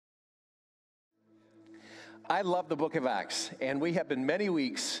I love the book of Acts, and we have been many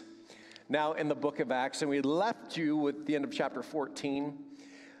weeks now in the book of Acts, and we left you with the end of chapter 14,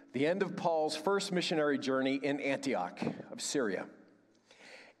 the end of Paul's first missionary journey in Antioch of Syria.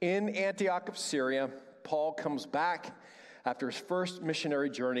 In Antioch of Syria, Paul comes back after his first missionary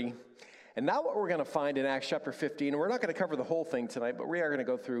journey, and now what we're going to find in Acts chapter 15, and we're not going to cover the whole thing tonight, but we are going to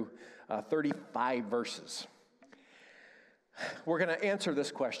go through 35 verses. We're going to answer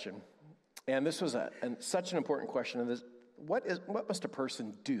this question. And this was such an important question. And what must a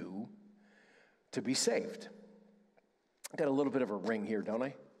person do to be saved? I got a little bit of a ring here, don't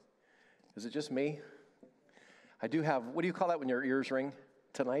I? Is it just me? I do have, what do you call that when your ears ring?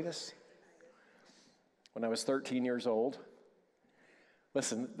 Tinnitus? When I was 13 years old.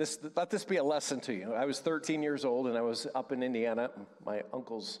 Listen, let this be a lesson to you. I was 13 years old, and I was up in Indiana, my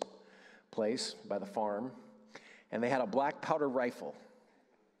uncle's place by the farm, and they had a black powder rifle.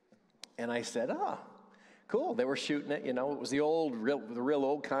 And I said, cool. They were shooting it, It was the real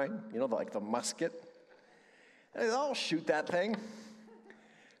old kind, like the musket. And I said, I'll shoot that thing.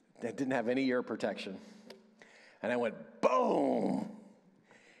 It didn't have any ear protection. And I went, boom.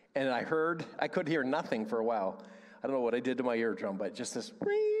 And I could hear nothing for a while. I don't know what I did to my eardrum, but just this,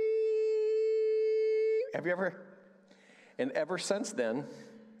 have you ever? And ever since then,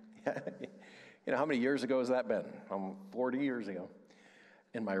 how many years ago has that been? 40 years ago.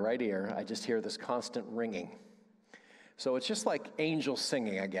 In my right ear, I just hear this constant ringing. So it's just like angels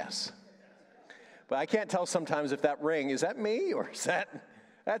singing, I guess. But I can't tell sometimes if that ring, is that me or is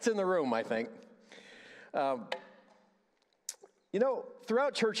that's in the room, I think.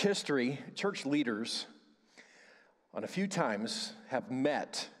 Throughout church history, church leaders on a few times have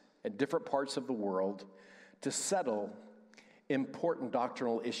met at different parts of the world to settle important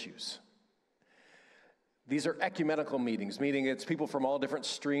doctrinal issues. These are ecumenical meetings, meaning it's people from all different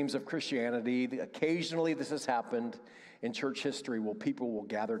streams of Christianity. Occasionally this has happened in church history where people will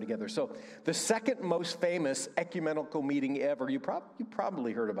gather together. So the second most famous ecumenical meeting ever, you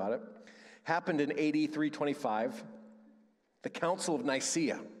probably heard about it, happened in AD 325, the Council of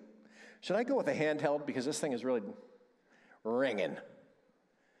Nicaea. Should I go with a handheld because this thing is really ringing?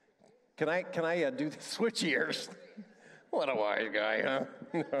 Can I do the switch ears? What a wise guy, huh?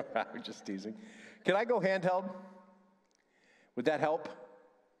 I'm just teasing. Can I go handheld? Would that help?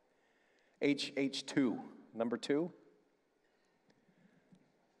 H2, number 2.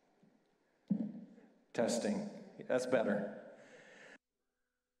 Testing. That's better.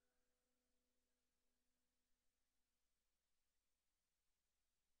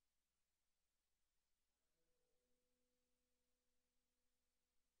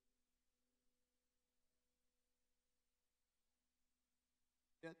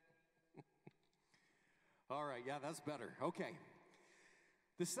 All right, yeah, that's better. Okay.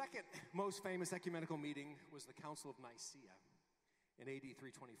 The second most famous ecumenical meeting was the Council of Nicaea in AD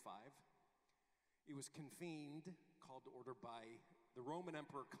 325. It was called to order by the Roman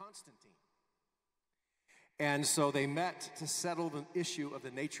Emperor Constantine. And so they met to settle the issue of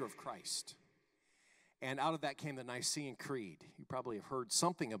the nature of Christ. And out of that came the Nicene Creed. You probably have heard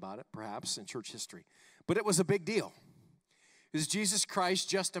something about it, perhaps, in church history. But it was a big deal. Is Jesus Christ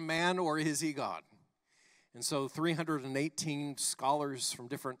just a man, or is he God? And so 318 scholars from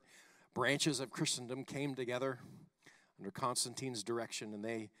different branches of Christendom came together under Constantine's direction, and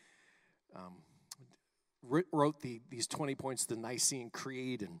they wrote these 20 points, the Nicene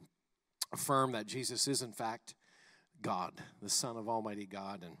Creed, and affirmed that Jesus is, in fact, God, the Son of Almighty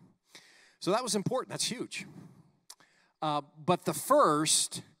God. And so that was important. That's huge. But the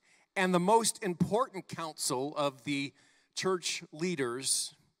first and the most important council of the church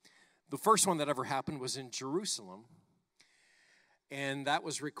leaders, the first one that ever happened was in Jerusalem, and that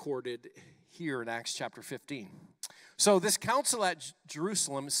was recorded here in Acts chapter 15. So this council at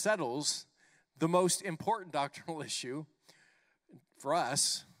Jerusalem settles the most important doctrinal issue for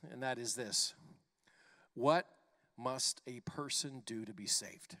us, and that is this: what must a person do to be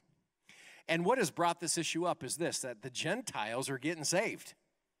saved? And what has brought this issue up is this, that the Gentiles are getting saved.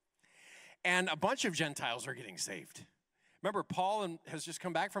 And a bunch of Gentiles are getting saved. Remember, Paul has just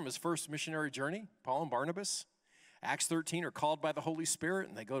come back from his first missionary journey, Paul and Barnabas. Acts 13 are called by the Holy Spirit,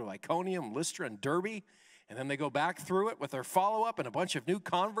 and they go to Iconium, Lystra, and Derbe, and then they go back through it with their follow-up and a bunch of new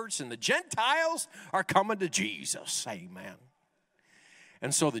converts, and the Gentiles are coming to Jesus. Amen.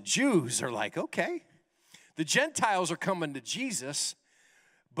 And so the Jews are like, okay, the Gentiles are coming to Jesus,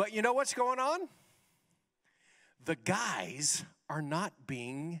 but you know what's going on? The guys are not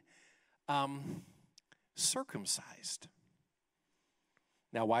being circumcised.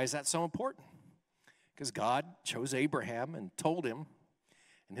 Now, why is that so important? Because God chose Abraham and told him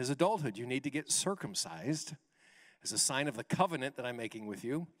in his adulthood, you need to get circumcised as a sign of the covenant that I'm making with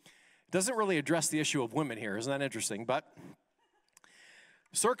you. It doesn't really address the issue of women here. Isn't that interesting? But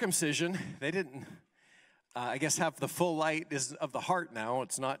circumcision, they didn't, I guess, have the full light of the heart now.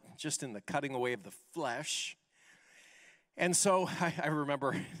 It's not just in the cutting away of the flesh. And so I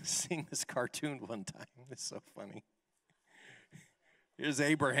remember seeing this cartoon one time. It's so funny. Here's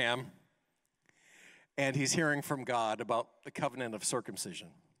Abraham, and he's hearing from God about the covenant of circumcision.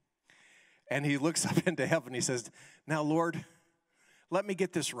 And he looks up into heaven. He says, now, Lord, let me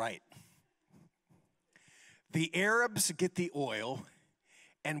get this right. The Arabs get the oil,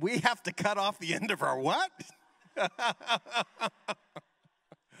 and we have to cut off the end of our what?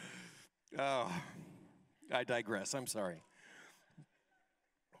 Oh, I digress. I'm sorry.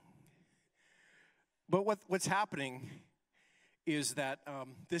 But what's happening is that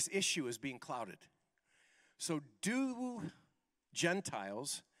this issue is being clouded. So do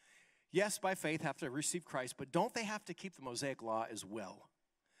Gentiles, yes, by faith, have to receive Christ, but don't they have to keep the Mosaic law as well?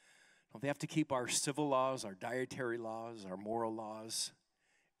 Don't they have to keep our civil laws, our dietary laws, our moral laws?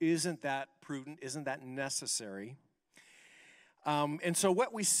 Isn't that prudent? Isn't that necessary? And so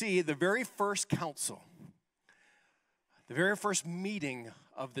what we see, the very first council, the very first meeting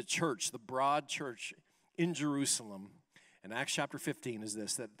of the church, the broad church in Jerusalem, in Acts chapter 15 is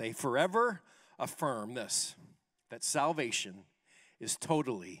this, that they forever affirm this, that salvation is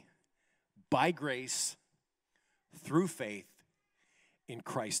totally by grace through faith in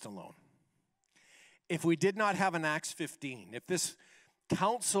Christ alone. If we did not have an Acts 15, if this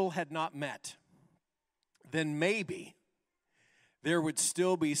council had not met, then maybe there would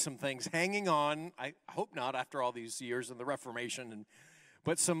still be some things hanging on. I hope not after all these years of the Reformation,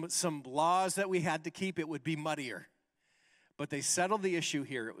 but some laws that we had to keep, it would be muddier. But they settled the issue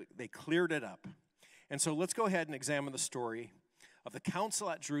here. They cleared it up. And so let's go ahead and examine the story of the council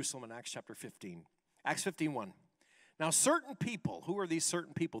at Jerusalem in Acts chapter 15. Acts 15:1. Now certain people, who are these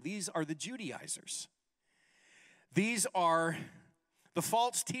certain people? These are the Judaizers. These are the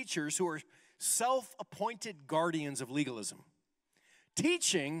false teachers who are self-appointed guardians of legalism,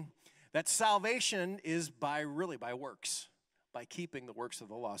 teaching that salvation is by works, by keeping the works of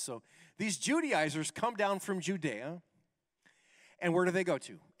the law. So these Judaizers come down from Judea, and where do they go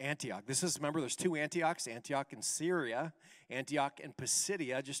to? Antioch. Remember, there's two Antiochs, Antioch in Syria, Antioch in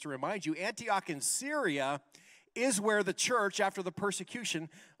Pisidia. Just to remind you, Antioch in Syria is where the church, after the persecution,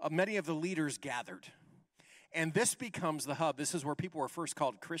 many of the leaders gathered. And this becomes the hub. This is where people were first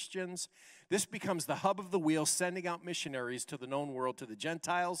called Christians. This becomes the hub of the wheel, sending out missionaries to the known world, to the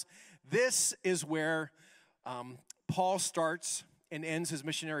Gentiles. This is where Paul starts and ends his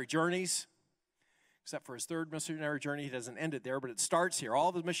missionary journeys. Except for his third missionary journey, he doesn't end it there, but it starts here.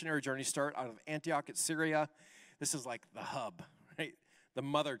 All the missionary journeys start out of Antioch at Syria. This is like the hub, right? The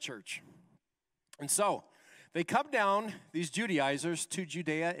mother church. And so they come down, these Judaizers, to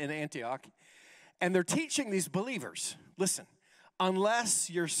Judea and Antioch, and they're teaching these believers, listen, unless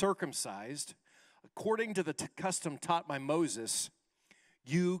you're circumcised, according to the custom taught by Moses,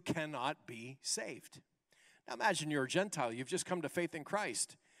 you cannot be saved. Now imagine you're a Gentile. You've just come to faith in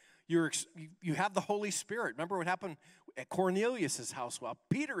Christ. You have the Holy Spirit. Remember what happened at Cornelius' house while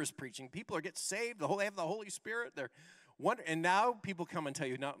Peter is preaching? People are getting saved. They have the Holy Spirit. And now people come and tell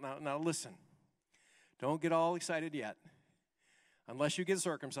you, now listen, don't get all excited yet. Unless you get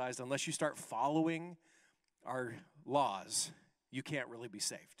circumcised, unless you start following our laws, you can't really be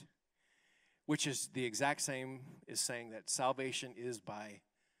saved. Which is the exact same as saying that salvation is by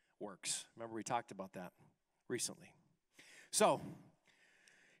works. Remember we talked about that recently. So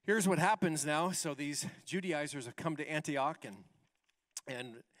here's what happens now. So these Judaizers have come to Antioch,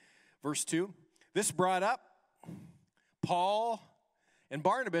 and verse 2, this brought up Paul and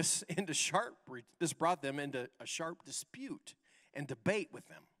Barnabas this brought them into a sharp dispute and debate with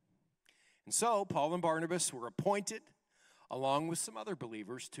them. And so Paul and Barnabas were appointed, along with some other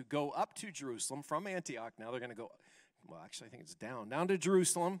believers, to go up to Jerusalem from Antioch. Now they're going to go, I think it's down to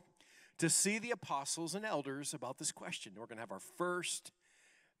Jerusalem to see the apostles and elders about this question. We're going to have our first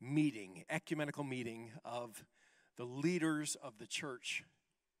meeting, ecumenical meeting of the leaders of the church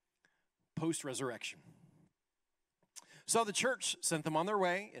post-resurrection. So the church sent them on their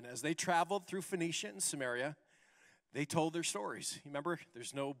way, and as they traveled through Phoenicia and Samaria, they told their stories. You remember,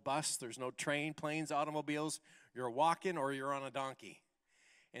 there's no bus, there's no train, planes, automobiles. You're walking or you're on a donkey.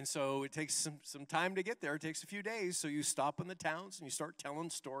 And so it takes some time to get there. It takes a few days. So you stop in the towns and you start telling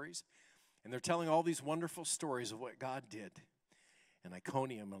stories. And they're telling all these wonderful stories of what God did in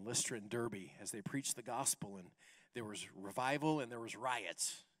Iconium and Lystra and Derbe as they preached the gospel. And there was revival and there was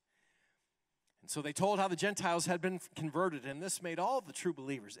riots. And so they told how the Gentiles had been converted, and this made all the true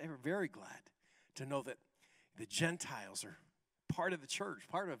believers, they were very glad to know that the Gentiles are part of the church,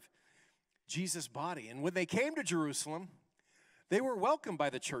 part of Jesus' body. And when they came to Jerusalem, they were welcomed by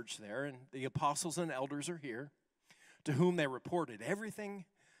the church there, and the apostles and elders are here, to whom they reported everything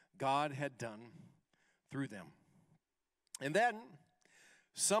God had done through them. And then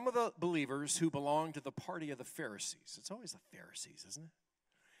some of the believers who belonged to the party of the Pharisees, it's always the Pharisees, isn't it?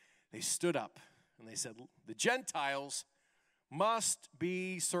 They stood up and they said, the Gentiles must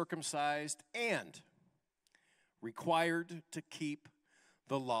be circumcised and required to keep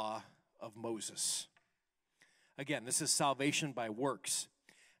the law of Moses. Again, this is salvation by works.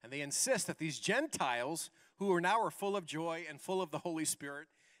 And they insist that these Gentiles, who are full of joy and full of the Holy Spirit,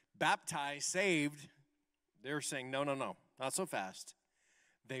 baptized, saved, they're saying, no, not so fast.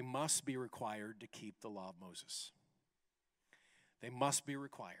 They must be required to keep the law of Moses. They must be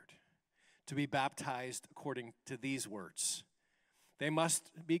required to be baptized according to these words. They must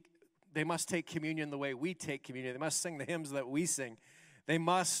take communion the way we take communion. They must sing the hymns that we sing. They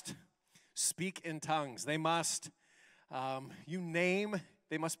must speak in tongues. They must,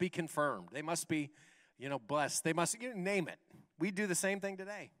 they must be confirmed. They must be, blessed. They must, name it. We do the same thing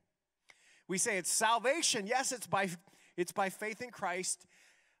today. We say it's salvation. Yes, it's by faith in Christ,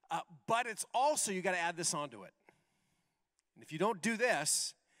 but it's also, you got to add this onto it. And if you don't do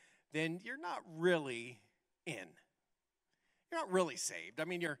this, then you're not really in. You're not really saved. I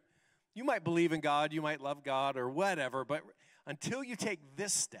mean, you might believe in God, you might love God or whatever, but until you take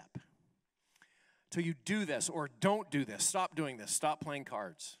this step, till you do this or don't do this, stop doing this, stop playing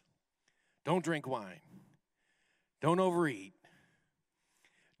cards, don't drink wine, don't overeat,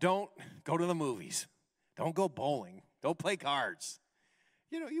 don't go to the movies, don't go bowling, don't play cards.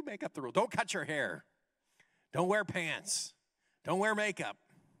 You make up the rule. Don't cut your hair. Don't wear pants. Don't wear makeup.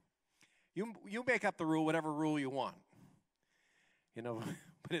 You make up the rule, whatever rule you want.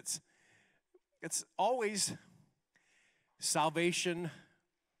 But it's always salvation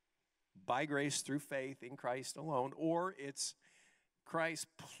by grace through faith in Christ alone, or it's Christ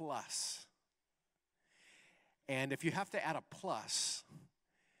plus. And if you have to add a plus,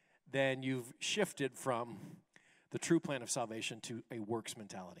 then you've shifted from the true plan of salvation to a works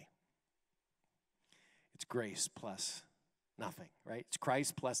mentality. It's grace plus nothing, right? It's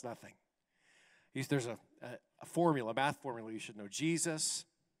Christ plus nothing. There's a formula, a math formula you should know. Jesus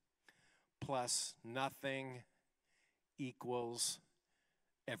plus nothing equals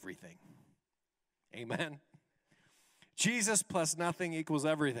everything. Amen? Jesus plus nothing equals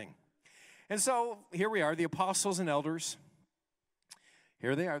everything. And so here we are, the apostles and elders.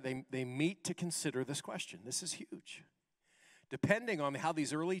 Here they are. They meet to consider this question. This is huge. Depending on how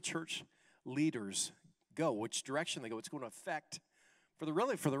these early church leaders go, which direction they go, it's going to affect for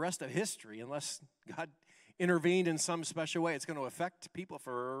the rest of history, unless God intervened in some special way. It's going to affect people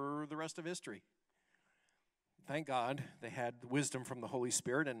for the rest of history. Thank God they had wisdom from the Holy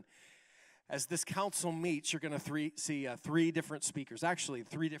Spirit. And as this council meets, you're going to see three different speakers. Actually,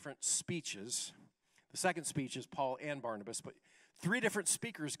 three different speeches. The second speech is Paul and Barnabas, but three different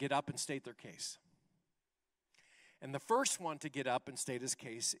speakers get up and state their case. And the first one to get up and state his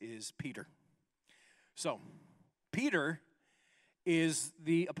case is Peter. So, Peter is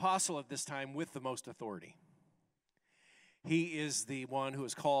the apostle at this time with the most authority. He is the one who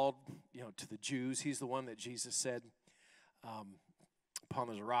is called, to the Jews. He's the one that Jesus said, upon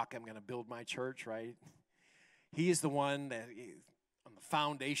this rock I'm going to build my church, right? He is the one that, on the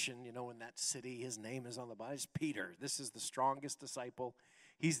foundation, in that city, his name is on the Bible. It's Peter. This is the strongest disciple.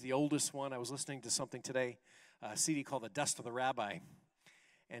 He's the oldest one. I was listening to something today, a CD called The Dust of the Rabbi.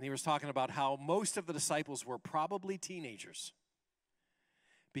 And he was talking about how most of the disciples were probably teenagers.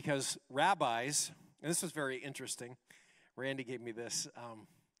 Because rabbis, and this was very interesting. Randy gave me this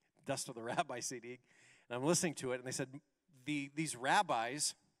Dust of the Rabbi CD, and I'm listening to it, and they said these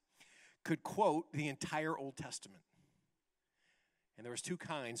rabbis could quote the entire Old Testament. And there was two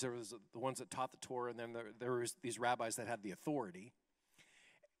kinds. There was the ones that taught the Torah, and then there was these rabbis that had the authority.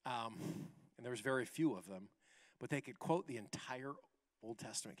 And there was very few of them, but they could quote the entire Old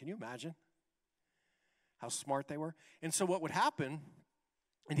Testament. Can you imagine how smart they were? And so what would happen,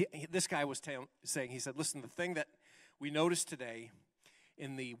 and this guy was saying, he said, listen, the thing that we notice today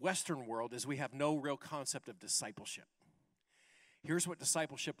in the Western world is we have no real concept of discipleship. Here's what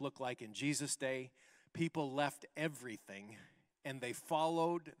discipleship looked like in Jesus' day. People left everything, and they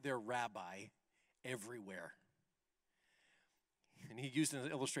followed their rabbi everywhere. And he used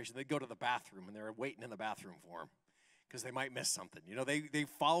an illustration. They'd go to the bathroom, and they were waiting in the bathroom for him because they might miss something. They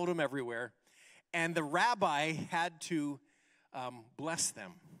followed him everywhere. And the rabbi had to bless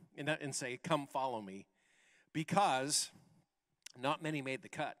them and say, come follow me, because not many made the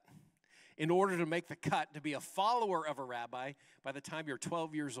cut. In order to make the cut, to be a follower of a rabbi, by the time you're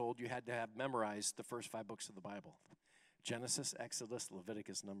 12 years old, you had to have memorized the first 5 books of the Bible: Genesis, Exodus,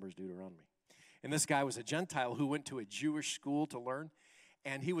 Leviticus, Numbers, Deuteronomy. And this guy was a Gentile who went to a Jewish school to learn,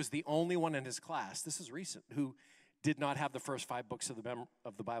 and he was the only one in his class, this is recent, who did not have the first 5 books of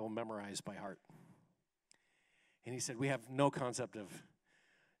the Bible memorized by heart. And he said, we have no concept of,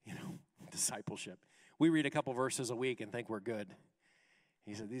 discipleship. We read a couple verses a week and think we're good.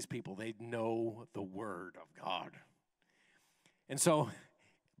 He said, these people, they know the Word of God. And so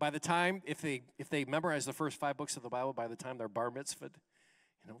by the time, if they memorize the first 5 books of the Bible, by the time they're bar mitzvahed,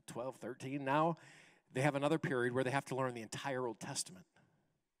 12, 13, now they have another period where they have to learn the entire Old Testament.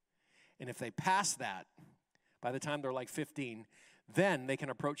 And if they pass that, by the time they're like 15, then they can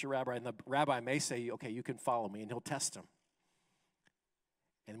approach a rabbi, and the rabbi may say, okay, you can follow me, and he'll test them.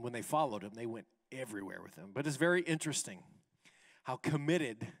 And when they followed him, they went everywhere with him. But it's very interesting how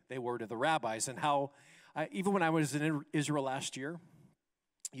committed they were to the rabbis, and how, even when I was in Israel last year,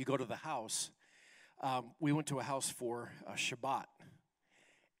 you go to the house. We went to a house for a Shabbat,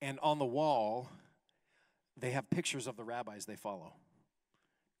 and on the wall, they have pictures of the rabbis they follow.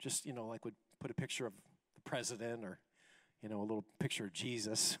 Just, like would put a picture of the president, or, a little picture of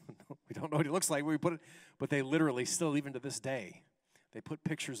Jesus. We don't know what he looks like. We put it, but they literally still, even to this day, they put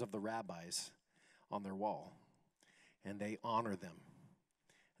pictures of the rabbis on their wall, and they honor them,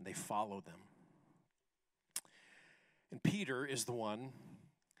 and they follow them. And Peter is the one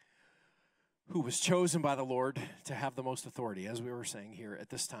who was chosen by the Lord to have the most authority, as we were saying here at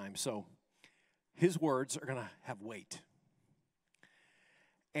this time. So his words are going to have weight.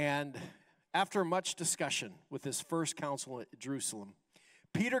 And after much discussion with his first council at Jerusalem,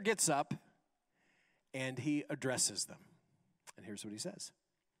 Peter gets up and he addresses them. And here's what he says.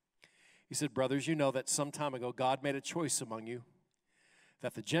 He said, brothers, you know that some time ago God made a choice among you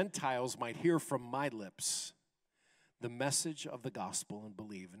that the Gentiles might hear from my lips the message of the gospel and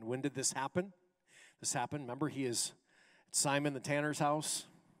believe. And when did this happen? This happened, remember, he is at Simon the tanner's house,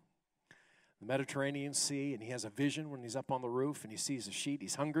 the Mediterranean Sea, and he has a vision when he's up on the roof and he sees a sheet.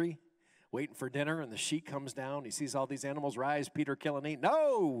 He's hungry, waiting for dinner, and the sheet comes down. He sees all these animals rise. Peter, kill and eat.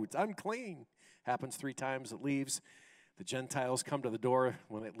 No, it's unclean. Happens 3 times. It leaves. The Gentiles come to the door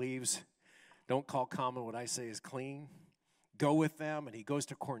when it leaves. Don't call common what I say is clean. Go with them, and he goes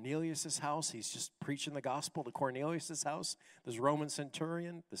to Cornelius' house. He's just preaching the gospel to Cornelius' house, this Roman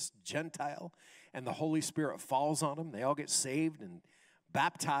centurion, this Gentile, and the Holy Spirit falls on them. They all get saved and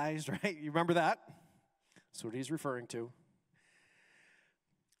baptized, right? You remember that? That's what he's referring to.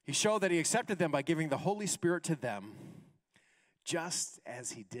 He showed that he accepted them by giving the Holy Spirit to them, just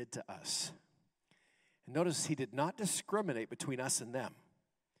as he did to us. And notice he did not discriminate between us and them.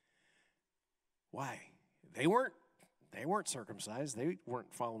 Why? They weren't circumcised. They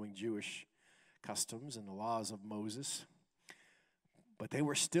weren't following Jewish customs and the laws of Moses. But they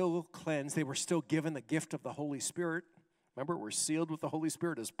were still cleansed. They were still given the gift of the Holy Spirit. Remember, we're sealed with the Holy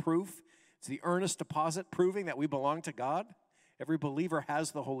Spirit as proof. It's the earnest deposit proving that we belong to God. Every believer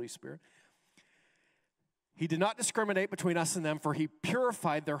has the Holy Spirit. He did not discriminate between us and them, for he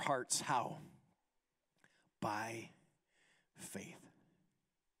purified their hearts. How? By faith.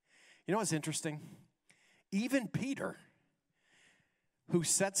 You know what's interesting? Even Peter, who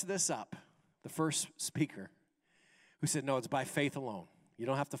sets this up, the first speaker, who said, no, it's by faith alone. You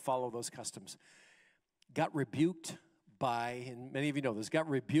don't have to follow those customs, got rebuked by, and many of you know this, got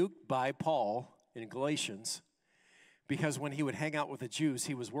rebuked by Paul in Galatians, because when he would hang out with the Jews,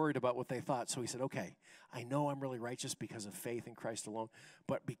 he was worried about what they thought. So he said, okay, I know I'm really righteous because of faith in Christ alone,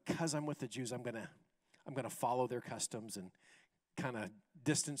 but because I'm with the Jews, I'm gonna follow their customs and kind of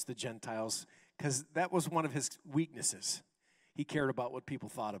distance the Gentiles, because that was one of his weaknesses. He cared about what people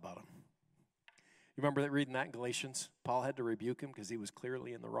thought about him. You remember that, reading that in Galatians? Paul had to rebuke him because he was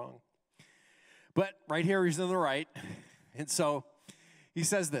clearly in the wrong. But right here, he's in the right. And so he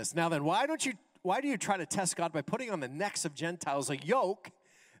says this, now then, why do you try to test God by putting on the necks of Gentiles a yoke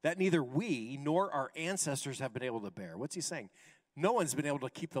that neither we nor our ancestors have been able to bear? What's he saying? No one's been able to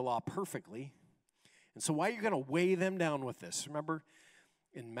keep the law perfectly. And so why are you going to weigh them down with this? Remember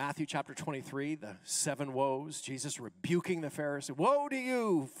in Matthew chapter 23, the 7 woes, Jesus rebuking the Pharisees. Woe to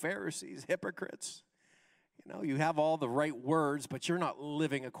you, Pharisees, hypocrites. You know, you have all the right words, but you're not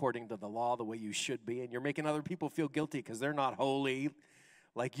living according to the law the way you should be, and you're making other people feel guilty because they're not holy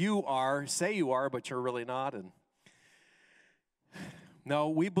like you are, say you are, but you're really not. And no,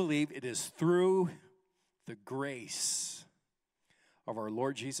 we believe it is through the grace of our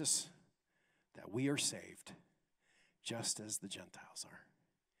Lord Jesus that we are saved, just as the Gentiles are.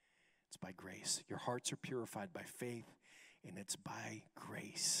 by grace. Your hearts are purified by faith, and it's by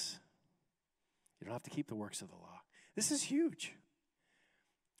grace. You don't have to keep the works of the law. This is huge.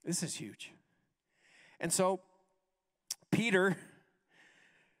 This is huge. And so, Peter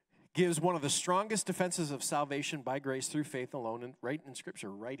gives one of the strongest defenses of salvation by grace through faith alone, and right in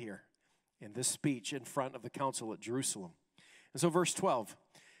Scripture, right here, in this speech in front of the council at Jerusalem. And so verse 12,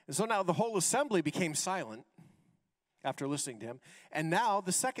 and so now the whole assembly became silent after listening to him, and now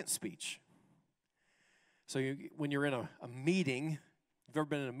the second speech. So when you're in a meeting, you've ever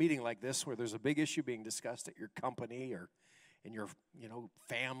been in a meeting like this where there's a big issue being discussed at your company or in your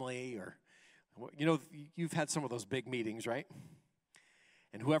family, or you've had some of those big meetings, right?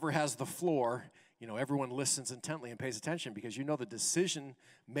 And whoever has the floor, everyone listens intently and pays attention because the decision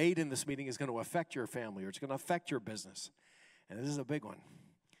made in this meeting is going to affect your family or it's going to affect your business. And this is a big one.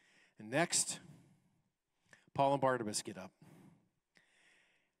 And next, Paul and Barnabas get up.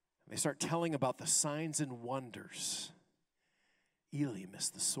 They start telling about the signs and wonders.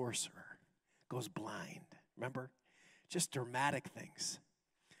 Elymas, the sorcerer, goes blind. Remember? Just dramatic things.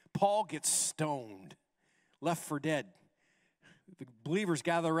 Paul gets stoned, left for dead. The believers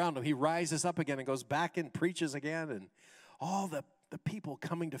gather around him. He rises up again and goes back and preaches again. And all the people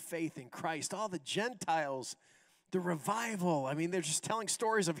coming to faith in Christ, all the Gentiles, the revival. I mean, they're just telling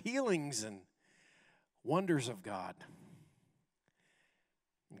stories of healings and wonders of God.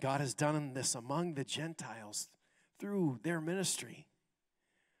 God has done this among the Gentiles through their ministry.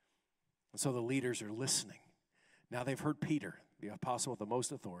 And so the leaders are listening. Now they've heard Peter, the apostle with the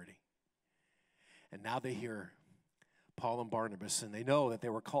most authority. And now they hear Paul and Barnabas, and they know that they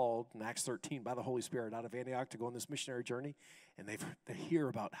were called in Acts 13 by the Holy Spirit out of Antioch to go on this missionary journey, and they hear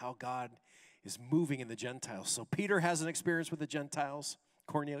about how God is moving in the Gentiles. So Peter has an experience with the Gentiles.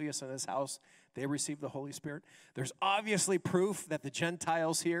 Cornelius and his house, they received the Holy Spirit. There's obviously proof that the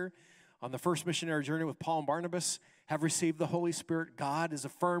Gentiles here on the first missionary journey with Paul and Barnabas have received the Holy Spirit. God has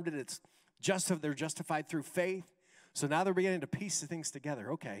affirmed it. They're justified through faith. So now they're beginning to piece the things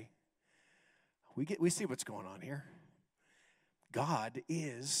together. Okay, we see what's going on here. God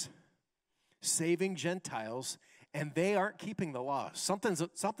is saving Gentiles, and they aren't keeping the law.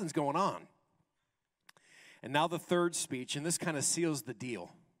 Something's going on. And now the third speech, and this kind of seals the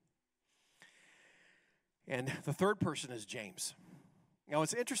deal. And the third person is James. Now,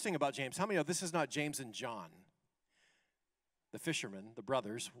 what's interesting about James, how many know this is not James and John, the fishermen, the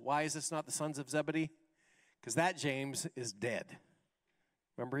brothers? Why is this not the sons of Zebedee? Because that James is dead.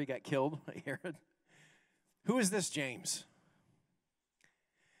 Remember, he got killed by Herod? Who is this James?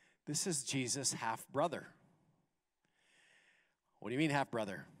 This is Jesus' half-brother. What do you mean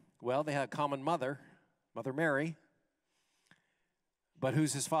half-brother? Well, they had a common mother, Mother Mary. But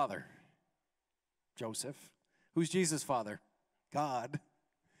who's his father? Joseph. Who's Jesus' father? God.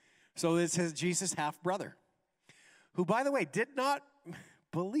 So it says Jesus' half-brother, who, by the way, did not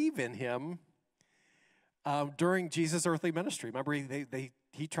believe in him during Jesus' earthly ministry. Remember,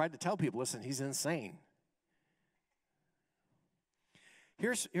 he tried to tell people, listen, he's insane.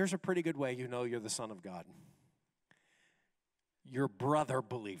 Here's a pretty good way you know you're the Son of God. Your brother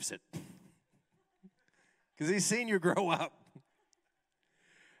believes it. Because he's seen you grow up.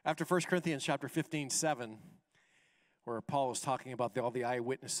 After 1 Corinthians chapter 15:7, where Paul was talking about all the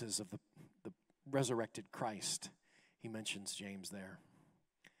eyewitnesses of the resurrected Christ, he mentions James there.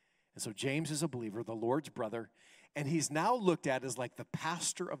 And so James is a believer, the Lord's brother, and he's now looked at as like the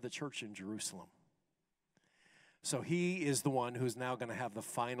pastor of the church in Jerusalem. So he is the one who's now going to have the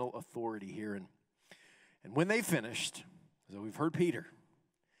final authority here. And when they finished, so we've heard Peter,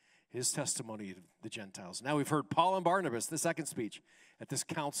 his testimony to the Gentiles. Now we've heard Paul and Barnabas, the second speech at this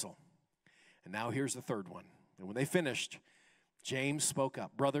council. And now here's the third one. And when they finished, James spoke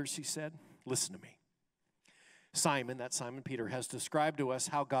up. Brothers, he said, listen to me. Simon, that Simon Peter, has described to us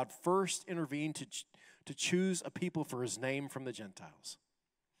how God first intervened to choose a people for his name from the Gentiles.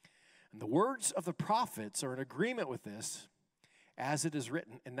 And the words of the prophets are in agreement with this, as it is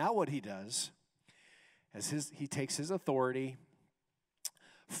written. And now what he does, he takes his authority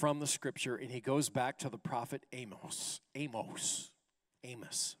from the scripture and he goes back to the prophet Amos, however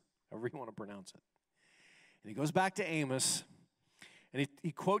you want to pronounce it. And he goes back to Amos, and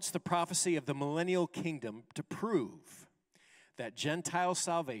he quotes the prophecy of the millennial kingdom to prove that Gentile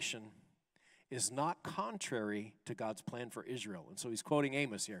salvation is not contrary to God's plan for Israel. And so he's quoting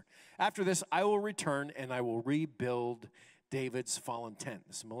Amos here. After this, I will return and I will rebuild David's fallen tent,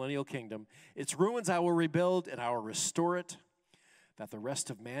 this millennial kingdom. Its ruins I will rebuild and I will restore it, that the rest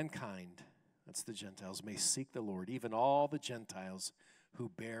of mankind, that's the Gentiles, may seek the Lord, even all the Gentiles who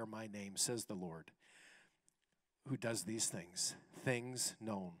bear my name, says the Lord, who does these things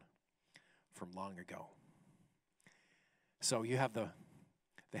known from long ago. So you have the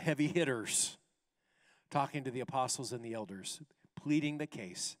heavy hitters talking to the apostles and the elders, pleading the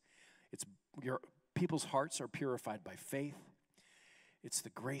case. It's your people's hearts are purified by faith. It's the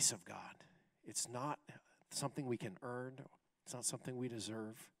grace of God. It's not something we can earn. It's not something we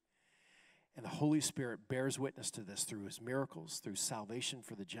deserve. And the Holy Spirit bears witness to this through his miracles, through salvation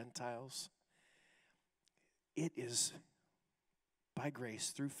for the Gentiles. It is by grace,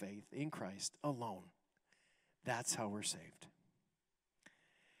 through faith, in Christ alone. That's how we're saved.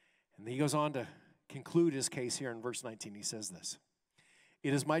 And then he goes on to conclude his case here in verse 19. He says this,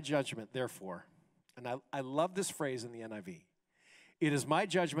 "It is my judgment, therefore," and I love this phrase in the NIV, "It is my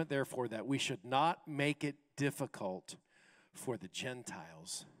judgment, therefore, that we should not make it difficult for the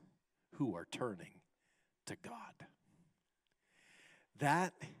Gentiles who are turning to God."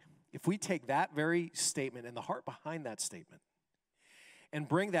 That, if we take that very statement and the heart behind that statement and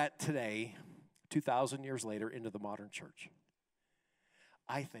bring that today, 2,000 years later, into the modern church,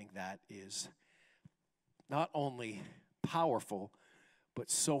 I think that is not only powerful, but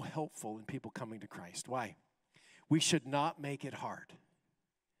so helpful in people coming to Christ. Why? We should not make it hard.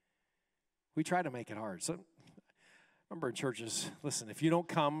 We try to make it hard. So, remember in churches, listen, if you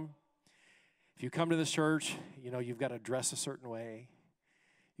come to this church, you've got to dress a certain way.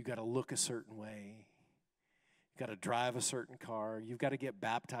 You've got to look a certain way. You've got to drive a certain car. You've got to get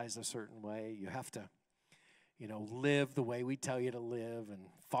baptized a certain way. You have to, live the way we tell you to live and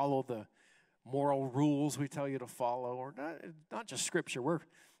follow the moral rules we tell you to follow, or not just Scripture.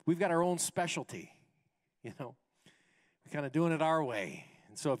 We've got our own specialty, We're kind of doing it our way.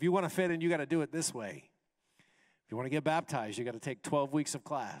 And so if you want to fit in, you got to do it this way. If you want to get baptized, you got to take 12 weeks of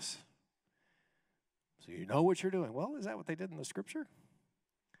class. So you know what you're doing. Well, is that what they did in the Scripture?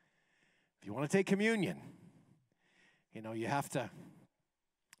 If you want to take communion, you have to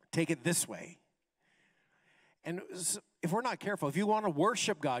take it this way. And if we're not careful, if you want to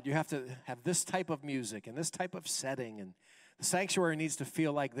worship God, you have to have this type of music and this type of setting, and the sanctuary needs to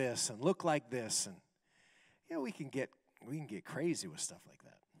feel like this and look like this, and we can get crazy with stuff like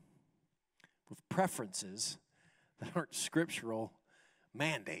that, with preferences that aren't scriptural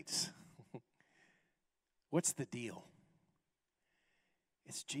mandates. What's the deal?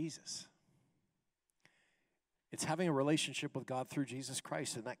 It's Jesus. It's having a relationship with God through Jesus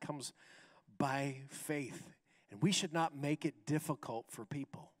Christ, and that comes by faith. And we should not make it difficult for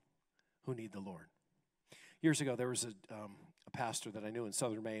people who need the Lord. Years ago, there was a pastor that I knew in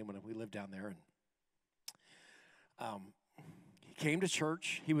Southern Maine when we lived down there, and he came to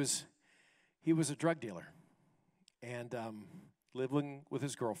church. He was a drug dealer and living with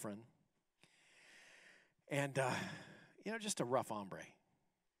his girlfriend, and just a rough hombre.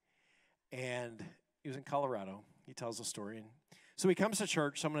 And he was in Colorado. He tells a story, and so he comes to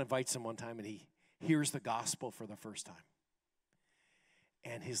church. Someone invites him one time, and he hears the gospel for the first time.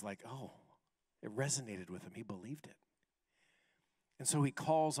 And he's like, oh, it resonated with him. He believed it. And so he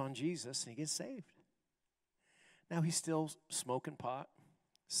calls on Jesus, and he gets saved. Now he's still smoking pot,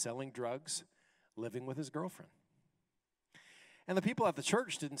 selling drugs, living with his girlfriend. And the people at the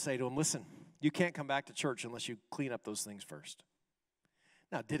church didn't say to him, listen, you can't come back to church unless you clean up those things first.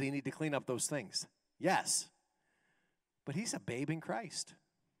 Now, did he need to clean up those things? Yes. But he's a babe in Christ.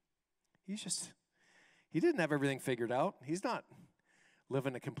 He didn't have everything figured out. He's not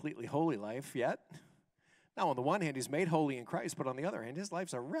living a completely holy life yet. Now, on the one hand, he's made holy in Christ, but on the other hand, his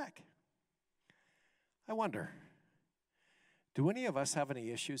life's a wreck. I wonder, do any of us have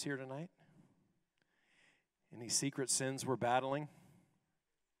any issues here tonight? Any secret sins we're battling?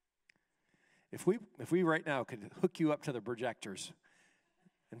 If we right now could hook you up to the projectors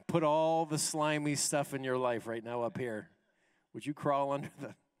and put all the slimy stuff in your life right now up here, would you crawl under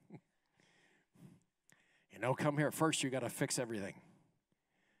the... come here. First, you got to fix everything.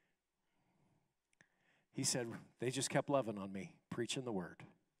 He said, they just kept loving on me, preaching the word.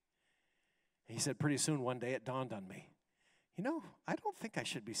 And he said, pretty soon one day it dawned on me, I don't think I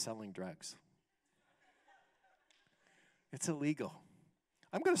should be selling drugs. It's illegal.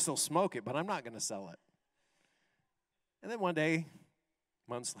 I'm going to still smoke it, but I'm not going to sell it. And then one day,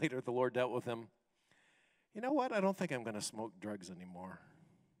 months later, the Lord dealt with him. You know what? I don't think I'm going to smoke drugs anymore.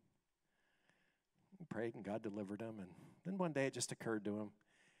 He prayed, and God delivered him. And then one day it just occurred to him,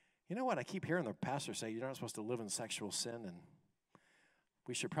 you know what? I keep hearing the pastor say you're not supposed to live in sexual sin, and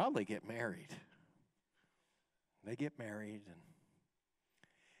we should probably get married. They get married. And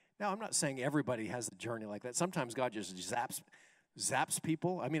now, I'm not saying everybody has a journey like that. Sometimes God just zaps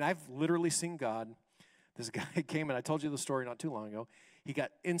people. I mean, I've literally seen God. This guy came, and I told you the story not too long ago. He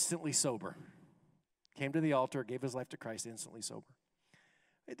got instantly sober. Came to the altar, gave his life to Christ, instantly sober.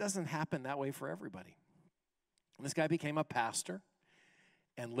 It doesn't happen that way for everybody. And this guy became a pastor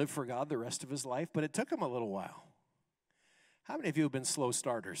and lived for God the rest of his life, but it took him a little while. How many of you have been slow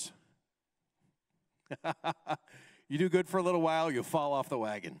starters? You do good for a little while, you fall off the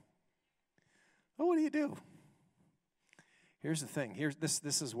wagon. Well, what do? Here's the thing.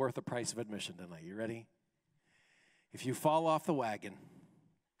 This is worth the price of admission tonight. You ready? If you fall off the wagon,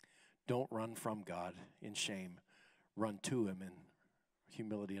 don't run from God in shame. Run to him in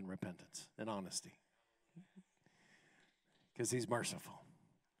humility and repentance and honesty. Because he's merciful.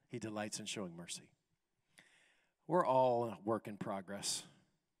 He delights in showing mercy. We're all a work in progress.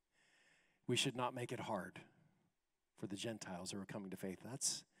 We should not make it hard for the Gentiles who are coming to faith.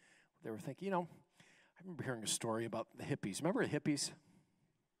 That's what they were thinking. I remember hearing a story about the hippies. Remember the hippies?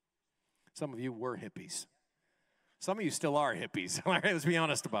 Some of you were hippies. Some of you still are hippies. All right, let's be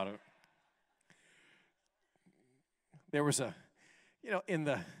honest about it. There was in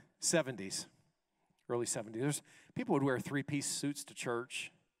the 70s, early 70s, people would wear three-piece suits to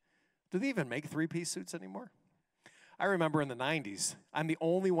church. Do they even make three-piece suits anymore? I remember in the 90s, I'm the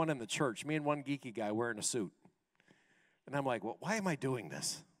only one in the church, me and one geeky guy wearing a suit. And I'm like, well, why am I doing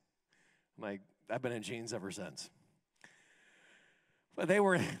this? I'm like, I've been in jeans ever since. But they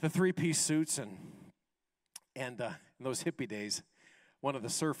were the three-piece suits, and in those hippie days, one of the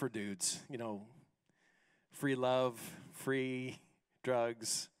surfer dudes, free love, free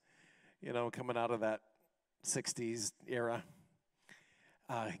drugs, coming out of that 60s era,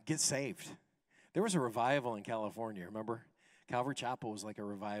 get saved. There was a revival in California, remember? Calvary Chapel was like a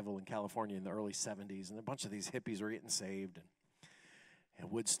revival in California in the early 70s, and a bunch of these hippies were getting saved,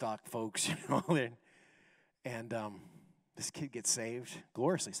 and Woodstock folks, and this kid gets saved,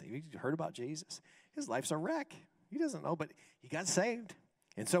 gloriously saved. He heard about Jesus. His life's a wreck. He doesn't know, but he got saved.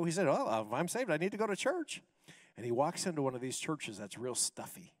 And so he said, oh, if I'm saved, I need to go to church. And he walks into one of these churches that's real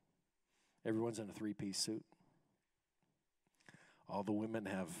stuffy. Everyone's in a three-piece suit. All the women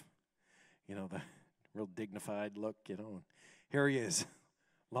have, the real dignified look, And here he is,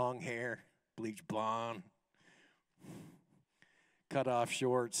 long hair, bleached blonde, cut off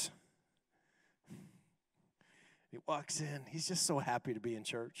shorts. He walks in. He's just so happy to be in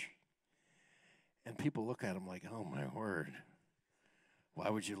church. And people look at him like, oh, my word. Why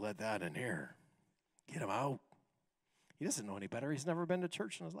would you let that in here? Get him out. He doesn't know any better. He's never been to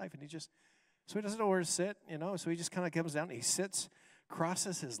church in his life. And so he doesn't know where to sit, So he just kind of comes down. He sits,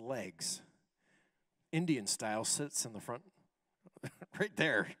 crosses his legs, Indian style, sits in the front, right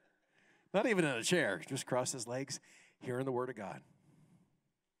there. Not even in a chair. Just cross his legs, hearing the word of God.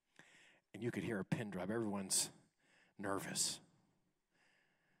 And you could hear a pin drop. Everyone's nervous.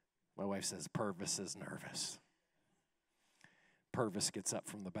 My wife says Purvis is nervous. Purvis gets up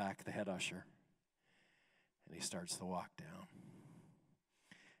from the back, the head usher, and he starts to walk down.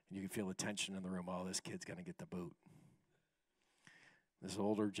 And you can feel the tension in the room. Oh, this kid's going to get the boot. This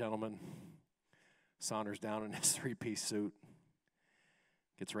older gentleman saunters down in his three-piece suit,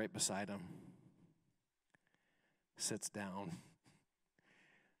 gets right beside him, sits down,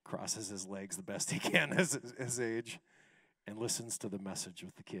 crosses his legs the best he can as his age, and listens to the message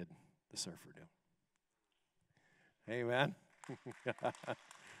with the kid, the surfer do. Amen.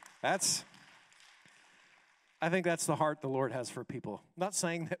 I think that's the heart the Lord has for people. I'm not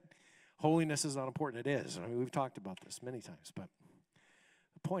saying that holiness is not important. It is. I mean, we've talked about this many times, but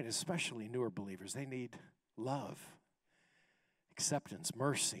the point is, especially newer believers, they need love, acceptance,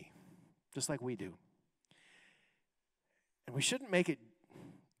 mercy, just like we do. And we shouldn't make it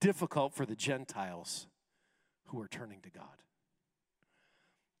difficult for the Gentiles who are turning to God.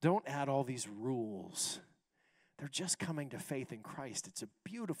 Don't add all these rules. They're just coming to faith in Christ. It's a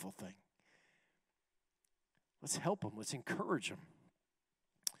beautiful thing. Let's help them. Let's encourage them.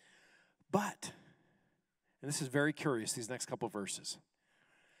 But, and this is very curious, these next couple of verses.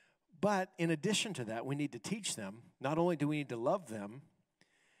 But in addition to that, we need to teach them. Not only do we need to love them,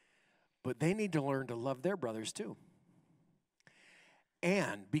 but they need to learn to love their brothers too.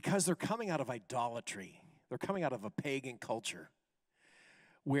 And because they're coming out of idolatry, they're coming out of a pagan culture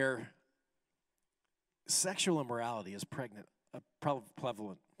where sexual immorality is prevalent.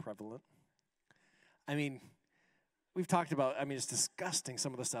 I mean, we've talked about, it's disgusting,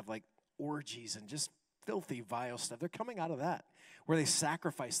 some of the stuff like orgies and just filthy, vile stuff. They're coming out of that, where they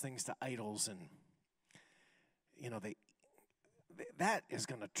sacrifice things to idols, and, that is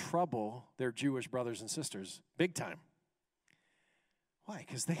going to trouble their Jewish brothers and sisters big time. Why?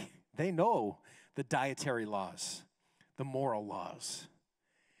 Because they know the dietary laws, the moral laws.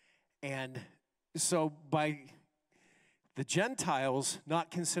 And so by the Gentiles, not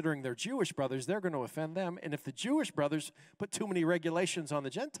considering their Jewish brothers, they're going to offend them. And if the Jewish brothers put too many regulations on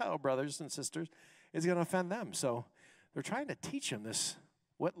the Gentile brothers and sisters, it's going to offend them. So they're trying to teach them this,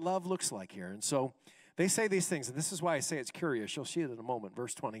 what love looks like here. And so they say these things, and this is why I say it's curious. You'll see it in a moment,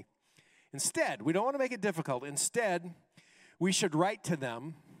 verse 20. Instead, we don't want to make it difficult. Instead, we should write to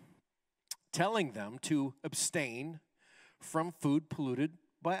them, telling them to abstain from food polluted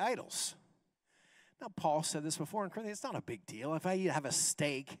by idols. Now, Paul said this before in Corinthians, it's not a big deal. If I have a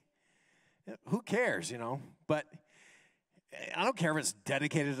steak, who cares, But I don't care if it's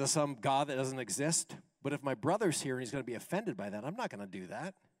dedicated to some God that doesn't exist. But if my brother's here and he's going to be offended by that, I'm not going to do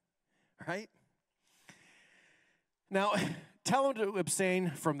that, right? Now, tell him to abstain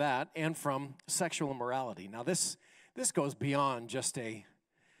from that and from sexual immorality. Now, this goes beyond just a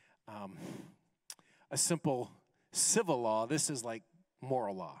simple civil law. This is like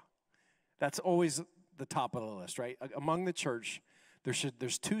moral law. That's always the top of the list, right? Among the church,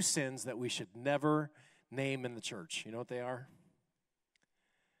 there's two sins that we should never name in the church. You know what they are?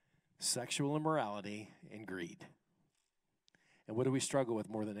 Sexual immorality and greed. And what do we struggle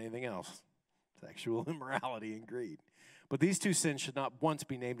with more than anything else? Sexual immorality and greed. But these two sins should not once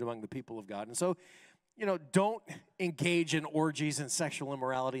be named among the people of God. And so, don't engage in orgies and sexual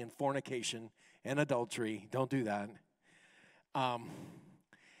immorality and fornication and adultery. Don't do that.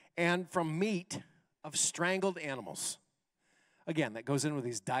 And from meat of strangled animals. Again, that goes in with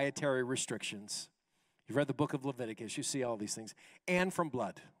these dietary restrictions. You've read the book of Leviticus. You see all these things. And from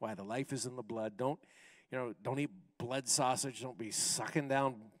blood. Why? The life is in the blood. Don't eat blood sausage. Don't be sucking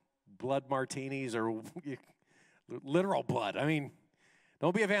down blood martinis or literal blood. I mean,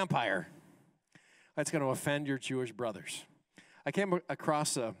 don't be a vampire. That's going to offend your Jewish brothers. I came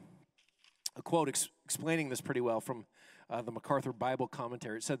across a quote explaining this pretty well from the MacArthur Bible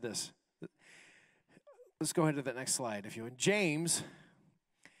commentary. It said this. Let's go ahead to the next slide, if you would. James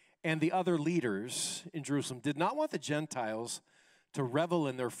and the other leaders in Jerusalem did not want the Gentiles to revel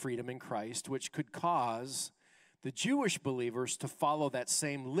in their freedom in Christ, which could cause the Jewish believers to follow that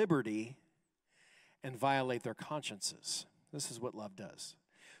same liberty and violate their consciences. This is what love does.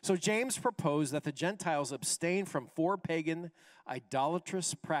 So James proposed that the Gentiles abstain from 4 pagan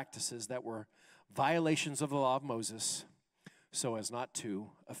idolatrous practices that were violations of the law of Moses so as not to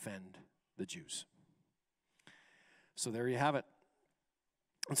offend the Jews. So there you have it.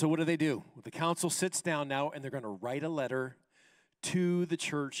 And so what do? Well, the council sits down now, and they're going to write a letter to the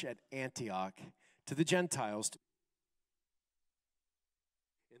church at Antioch, to the Gentiles.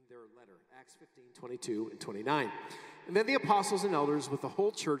 In their letter, Acts 15, 22 and 29. And then the apostles and elders with the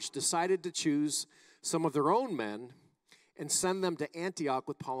whole church decided to choose some of their own men and send them to Antioch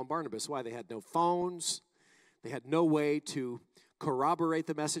with Paul and Barnabas. Why? They had no phones. They had no way to corroborate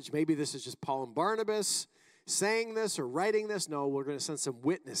the message. Maybe this is just Paul and Barnabas saying this or writing this. No, we're going to send some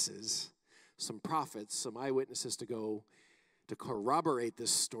witnesses, some prophets, some eyewitnesses to go to corroborate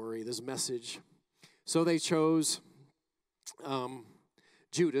this story, this message. So they chose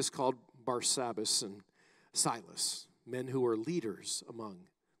Judas, called Barsabbas, and Silas, men who were leaders among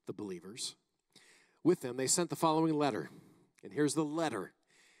the believers. With them, they sent the following letter. And here's the letter.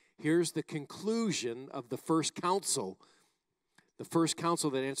 Here's the conclusion of the first council. The first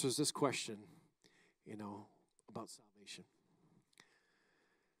council that answers this question, about salvation.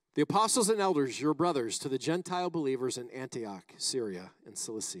 The apostles and elders, your brothers, to the Gentile believers in Antioch, Syria, and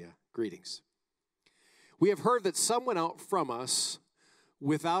Cilicia, greetings. We have heard that some went out from us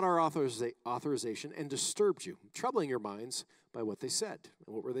without our authorization and disturbed you, troubling your minds by what they said.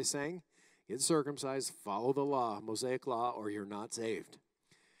 And what were they saying? Get circumcised, follow the law, Mosaic law, or you're not saved.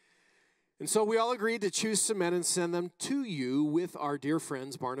 And so we all agreed to choose some men and send them to you with our dear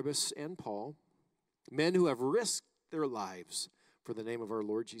friends Barnabas and Paul, men who have risked their lives for the name of our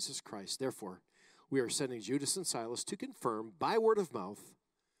Lord Jesus Christ. Therefore, we are sending Judas and Silas to confirm by word of mouth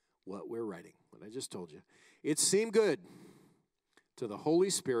what we're writing, what I just told you. It seemed good to the Holy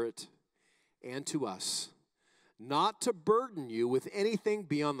Spirit and to us not to burden you with anything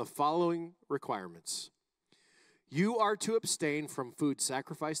beyond the following requirements. You are to abstain from food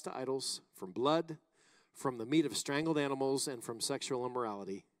sacrificed to idols, from blood, from the meat of strangled animals, and from sexual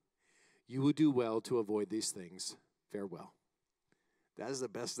immorality. You will do well to avoid these things. Farewell. That is the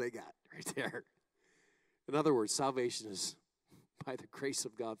best they got right there. In other words, salvation is by the grace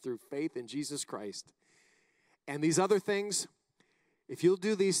of God through faith in Jesus Christ. And these other things, if you'll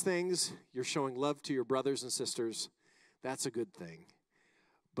do these things, you're showing love to your brothers and sisters. That's a good thing.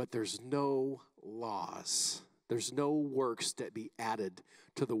 But there's no laws. There's no works that be added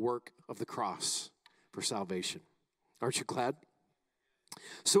to the work of the cross for salvation. Aren't you glad?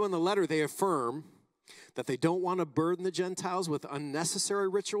 So in the letter, they affirm that they don't want to burden the Gentiles with unnecessary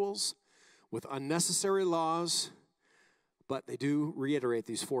rituals, with unnecessary laws, but they do reiterate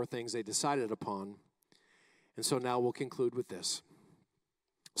these 4 things they decided upon. And so now we'll conclude with this.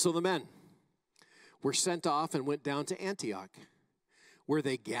 So the men were sent off and went down to Antioch, where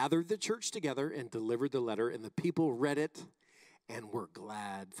they gathered the church together and delivered the letter, and the people read it and were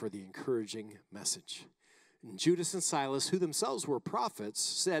glad for the encouraging message. And Judas and Silas, who themselves were prophets,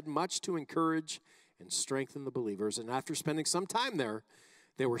 said much to encourage and strengthen the believers. And after spending some time there,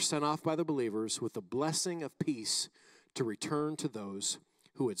 they were sent off by the believers with the blessing of peace to return to those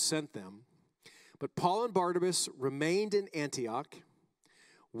who had sent them. But Paul and Barnabas remained in Antioch,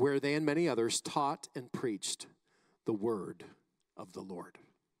 where they and many others taught and preached the word of the Lord.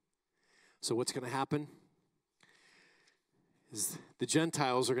 So what's going to happen is the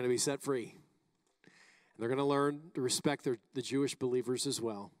Gentiles are going to be set free. And they're going to learn to respect the Jewish believers as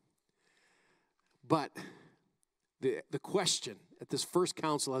well. But the question at this first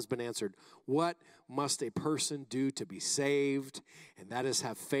council has been answered. What must a person do to be saved? And that is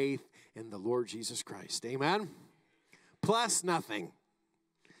have faith in the Lord Jesus Christ. Amen? Plus nothing.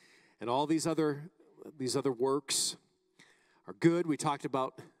 And all these other works are good. We talked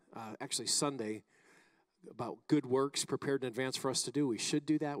about, actually Sunday, about good works prepared in advance for us to do. We should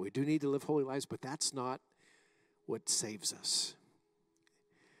do that. We do need to live holy lives, but that's not what saves us.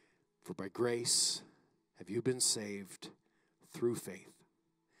 For by grace have you been saved through faith.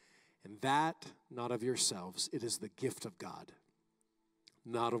 And that, not of yourselves, it is the gift of God,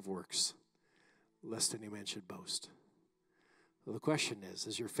 not of works, lest any man should boast. Well, the question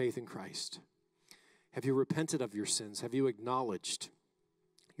is your faith in Christ? Have you repented of your sins? Have you acknowledged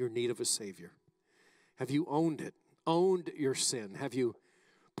your need of a Savior? Have you owned your sin? Have you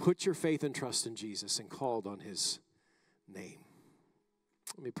put your faith and trust in Jesus and called on his name?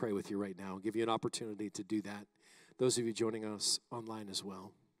 Let me pray with you right now and give you an opportunity to do that. Those of you joining us online as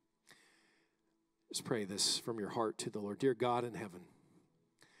well. Just pray this from your heart to the Lord. Dear God in heaven,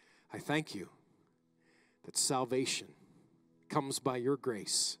 I thank you that salvation comes by your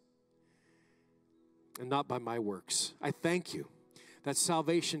grace and not by my works. I thank you that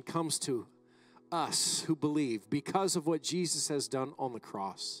salvation comes to us who believe because of what Jesus has done on the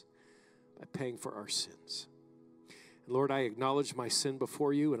cross by paying for our sins. And Lord, I acknowledge my sin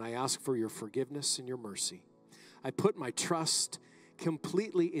before you and I ask for your forgiveness and your mercy. I put my trust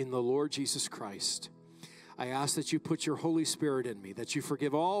completely in the Lord Jesus Christ. I ask that you put your Holy Spirit in me, that you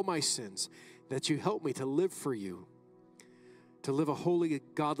forgive all my sins, that you help me to live for you, to live a holy,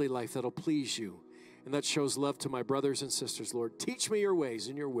 godly life that'll please you and that shows love to my brothers and sisters. Lord, teach me your ways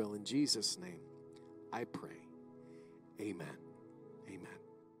and your will. In Jesus' name, I pray. Amen.